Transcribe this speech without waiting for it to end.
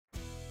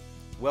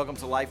Welcome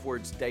to Life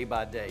Words Day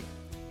by Day.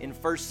 In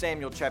 1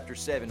 Samuel chapter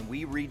 7,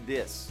 we read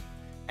this.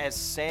 As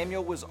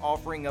Samuel was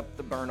offering up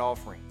the burnt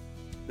offering,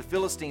 the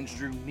Philistines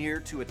drew near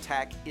to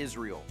attack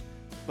Israel.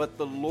 But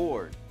the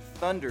Lord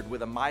thundered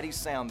with a mighty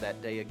sound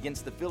that day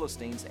against the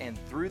Philistines and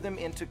threw them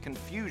into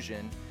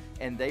confusion,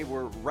 and they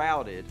were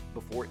routed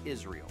before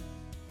Israel.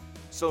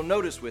 So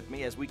notice with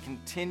me as we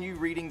continue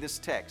reading this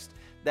text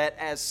that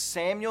as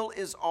Samuel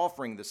is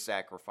offering the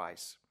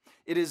sacrifice,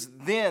 it is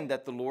then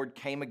that the Lord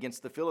came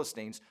against the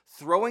Philistines,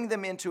 throwing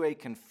them into a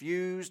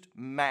confused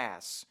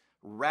mass,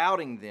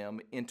 routing them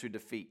into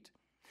defeat.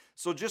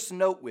 So just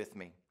note with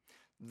me,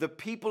 the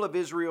people of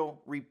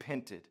Israel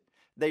repented.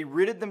 They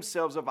ridded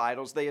themselves of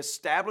idols. They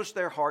established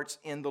their hearts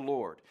in the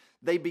Lord.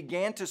 They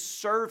began to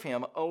serve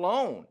Him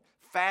alone,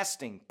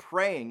 fasting,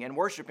 praying, and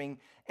worshiping.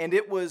 And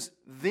it was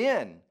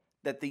then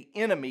that the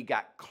enemy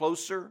got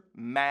closer,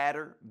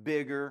 madder,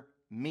 bigger,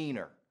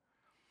 meaner.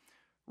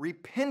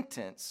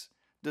 Repentance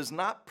does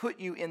not put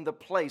you in the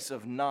place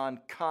of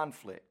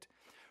non-conflict.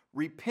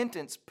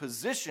 Repentance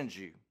positions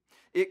you.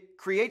 It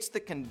creates the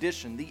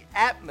condition, the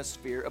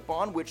atmosphere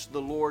upon which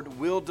the Lord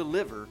will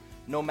deliver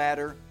no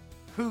matter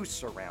who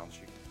surrounds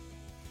you.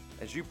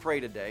 As you pray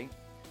today,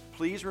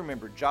 please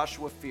remember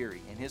Joshua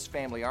Feary and his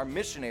family, our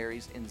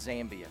missionaries in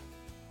Zambia.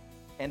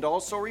 And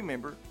also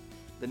remember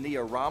the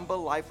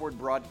Niaramba Life Word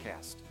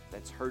broadcast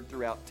that's heard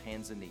throughout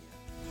Tanzania.